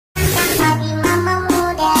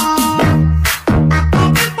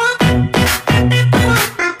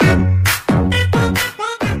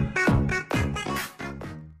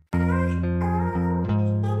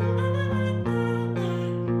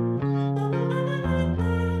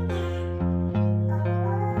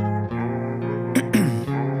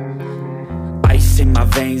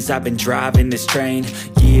veins, I've been driving this train.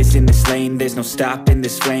 Years in this lane, there's no stopping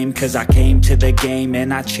this flame. Cause I came to the game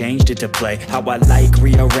and I changed it to play how I like,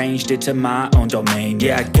 rearranged it to my own domain.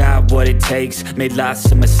 Yeah, I got what it takes, made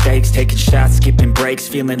lots of mistakes, taking shots, skipping breaks,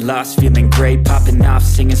 feeling lost, feeling great, popping off,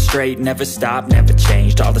 singing straight, never stopped, never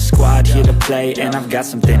changed. All the squad here to play, and I've got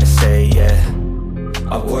something to say, yeah.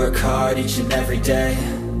 I work hard each and every day,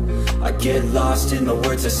 I get lost in the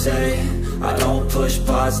words I say. I don't push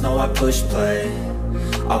pause, no I push play.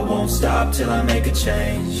 I won't stop till I make a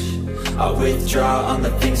change. I withdraw on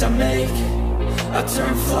the things I make. I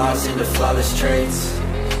turn flaws into flawless traits.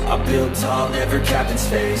 I build tall, never capped in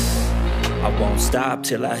space. I won't stop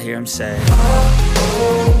till I hear him say, oh,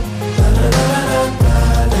 oh, la, la, la, la,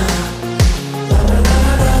 la, la.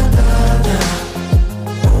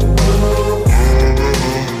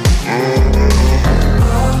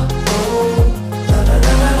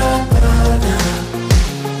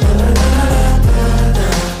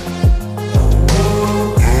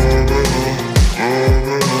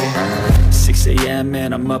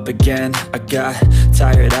 And I'm up again. I got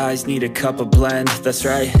tired eyes, need a cup of blend. That's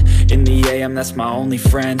right, in the AM, that's my only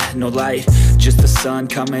friend. No light, just the sun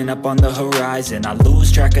coming up on the horizon. I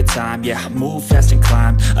lose track of time, yeah, I move fast and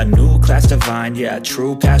climb a new class divine, yeah,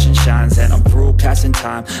 true passion shines. And I'm through passing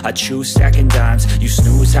time, I choose stacking dimes. You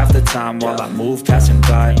snooze half the time while I move passing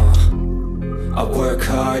by. I work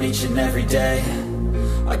hard each and every day,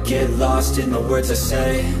 I get lost in the words I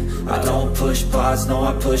say. I don't push pause, no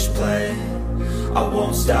I push play. I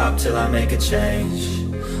won't stop till I make a change.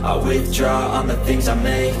 I withdraw on the things I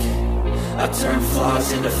make. I turn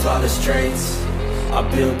flaws into flawless traits. I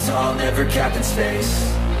build tall, never capped in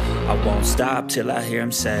space. I won't stop till I hear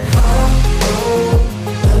him say, oh, oh,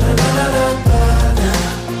 la, la, la, la, la, la.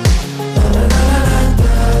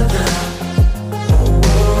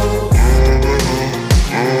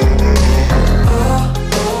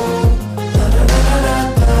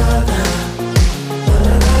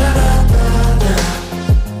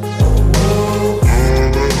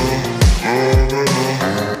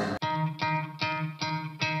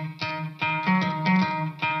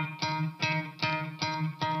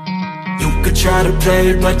 Try to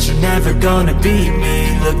play, but you're never gonna beat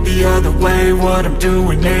me. Look the other way, what I'm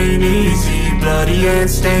doing ain't easy. Bloody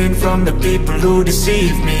hands stained from the people who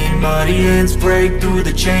deceive me. Muddy hands break through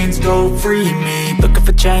the chains, go free me. Looking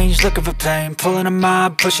for change, looking for pain, pulling a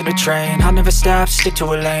mob, pushing a train. I'll never stop, stick to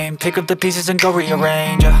a lane, pick up the pieces and go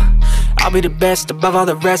rearrange. I'll be the best above all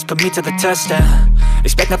the rest, put me to the test and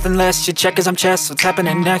expect nothing less, your check as I'm chess, what's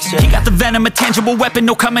happening next, yeah. He got the venom, a tangible weapon,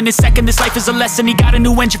 no coming in second. This life is a lesson, he got a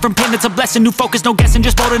new engine from pain, it's a blessing. New focus, no guessing,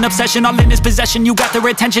 just bold and obsession, all in his possession. You got their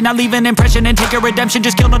attention, I'll leave an impression and take your redemption.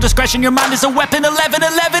 Just kill, no discretion, your mind is a weapon.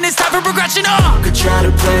 11-11, it's time for progression, You could try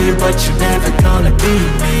to play, but you're never gonna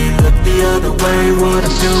beat me. Look the other way, what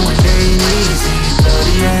I'm doing ain't easy.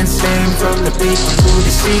 Bloody hands stained from the people who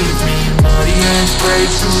deceive me. Muddy hands break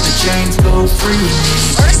through the chains, go free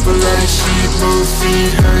me. People like sheep, move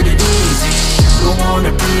feet, hurt it easy. You don't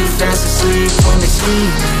wanna be fast asleep when they see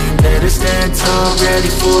me. Better stand tall, ready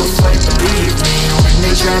for a fight, believe me. When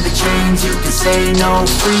they try to change, you can say no,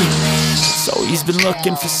 free me. So he's been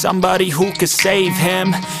looking for somebody who could save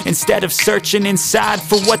him, instead of searching inside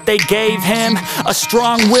for what they gave him. A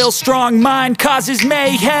strong will, strong mind causes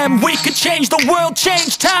mayhem. We could change the world,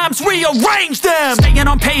 change times, rearrange them. Staying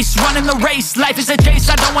on pace, running the race. Life is a chase,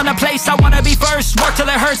 I don't want a place, I wanna be first. Work till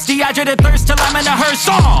it hurts, dehydrated thirst till I'm in a hearse.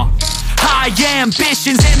 High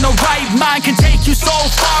ambitions in the right mind can take you so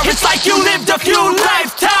far. It's like you lived a few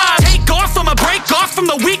lifetimes. Take off from a break off from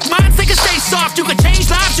the weak minds, they can stay soft. You can change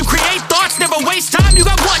lives, you create thoughts, never waste time. You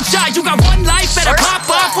got one shot, you got one life, better pop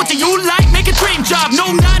off. What do you like? Make a dream job. No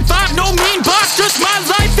 9-5, no mean boss, just my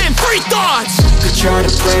life and free thoughts. You could try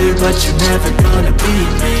to play, but you're never gonna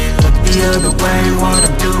beat me. Look the other way, what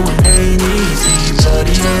I'm doing ain't easy.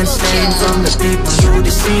 Bloody hands stained from the people who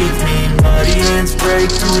deceive me. Muddy hands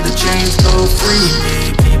break through the chains, go free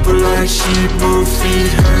me. People like sheep, move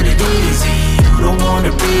feet, hurt it easy. You don't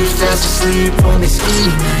wanna be fast asleep when they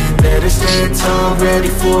scheming. Better stand tall, ready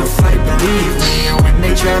for a fight, believe me. When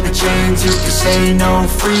they try to change, you can say no,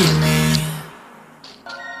 free me.